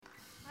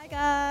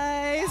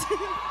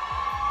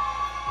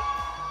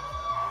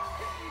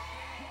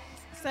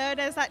So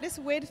there's like this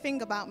weird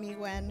thing about me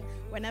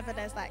whenever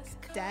there's like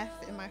death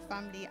in my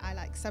family, I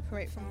like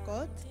separate from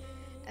God.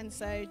 And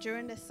so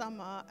during this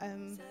summer,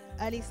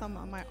 early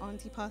summer, my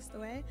auntie passed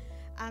away.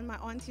 And my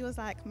auntie was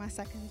like my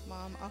second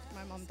mom. After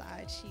my mom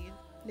died, she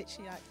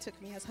literally like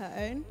took me as her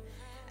own.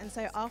 And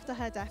so after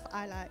her death,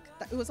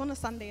 it was on a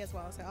Sunday as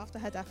well. So after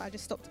her death, I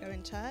just stopped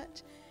going to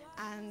church.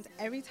 And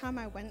every time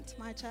I went to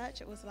my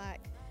church, it was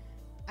like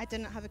I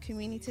didn't have a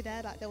community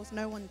there. Like there was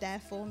no one there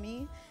for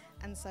me.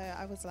 And so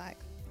I was like,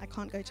 I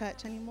can't go to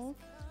church anymore.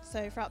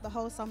 So throughout the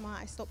whole summer,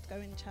 I stopped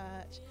going to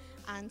church.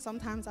 And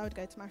sometimes I would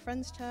go to my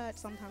friend's church.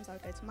 Sometimes I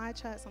would go to my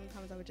church.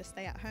 Sometimes I would just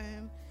stay at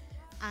home.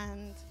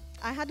 And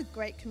I had a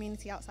great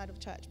community outside of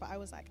church, but I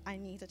was like, I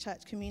need a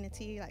church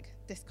community. Like,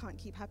 this can't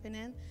keep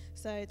happening.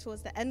 So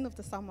towards the end of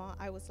the summer,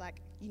 I was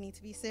like, you need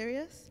to be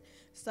serious.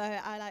 So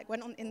I like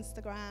went on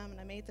Instagram and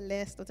I made the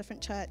list of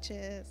different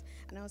churches.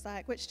 And I was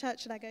like, which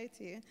church should I go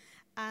to?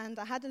 And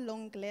I had a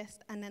long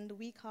list. And then the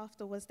week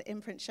after was the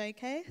Imprint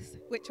Showcase,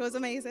 which was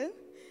amazing.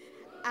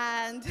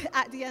 And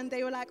at the end,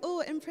 they were like,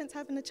 oh, Imprint's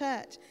having a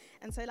church.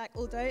 And so, like,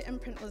 although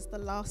Imprint was the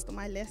last on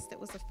my list, it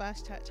was the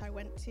first church I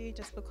went to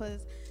just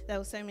because there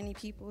were so many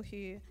people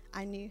who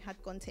I knew had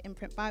gone to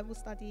Imprint Bible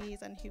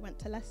studies and who went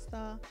to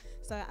Leicester.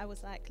 So I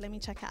was like, let me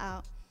check it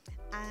out.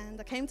 And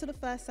I came to the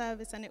first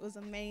service and it was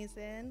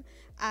amazing.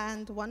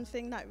 And one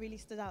thing that really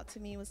stood out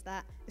to me was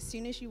that as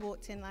soon as you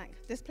walked in, like,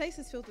 this place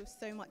is filled with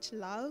so much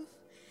love.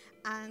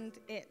 And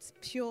it's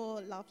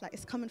pure love, like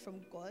it's coming from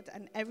God.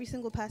 And every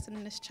single person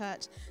in this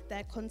church,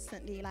 they're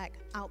constantly like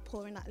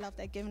outpouring that love.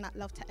 They're giving that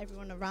love to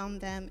everyone around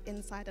them,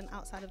 inside and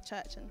outside of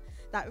church. And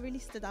that really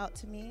stood out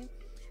to me.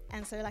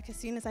 And so like as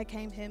soon as I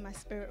came here, my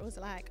spirit was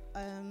like,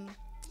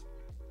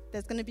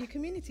 there's going to be a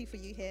community for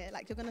you here.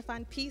 Like you're going to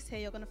find peace here,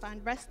 you're going to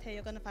find rest here,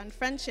 you're going to find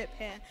friendship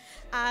here.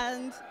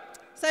 And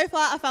so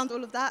far I found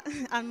all of that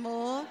and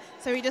more.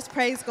 So we just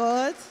praise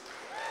God.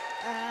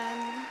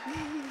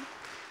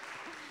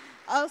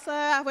 Also,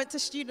 I went to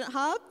Student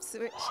Hubs,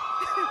 which...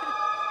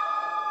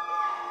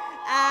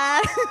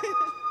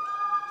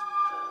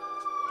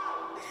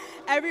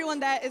 everyone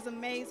there is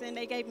amazing.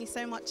 They gave me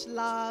so much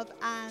love,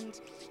 and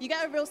you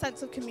get a real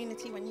sense of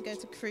community when you go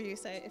to Cru,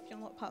 so if you're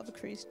not part of a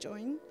Cru,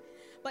 join.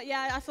 But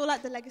yeah, I feel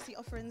like the legacy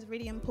offering is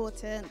really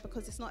important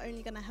because it's not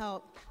only going to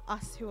help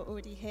us who are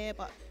already here,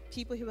 but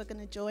people who are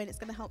going to join. It's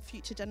going to help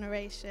future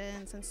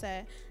generations, and so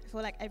I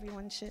feel like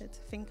everyone should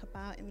think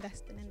about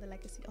investing in the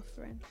legacy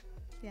offering.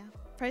 Yeah,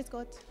 praise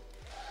God.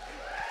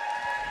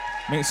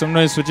 Make some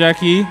noise for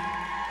Jackie.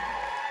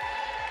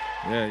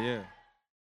 Yeah.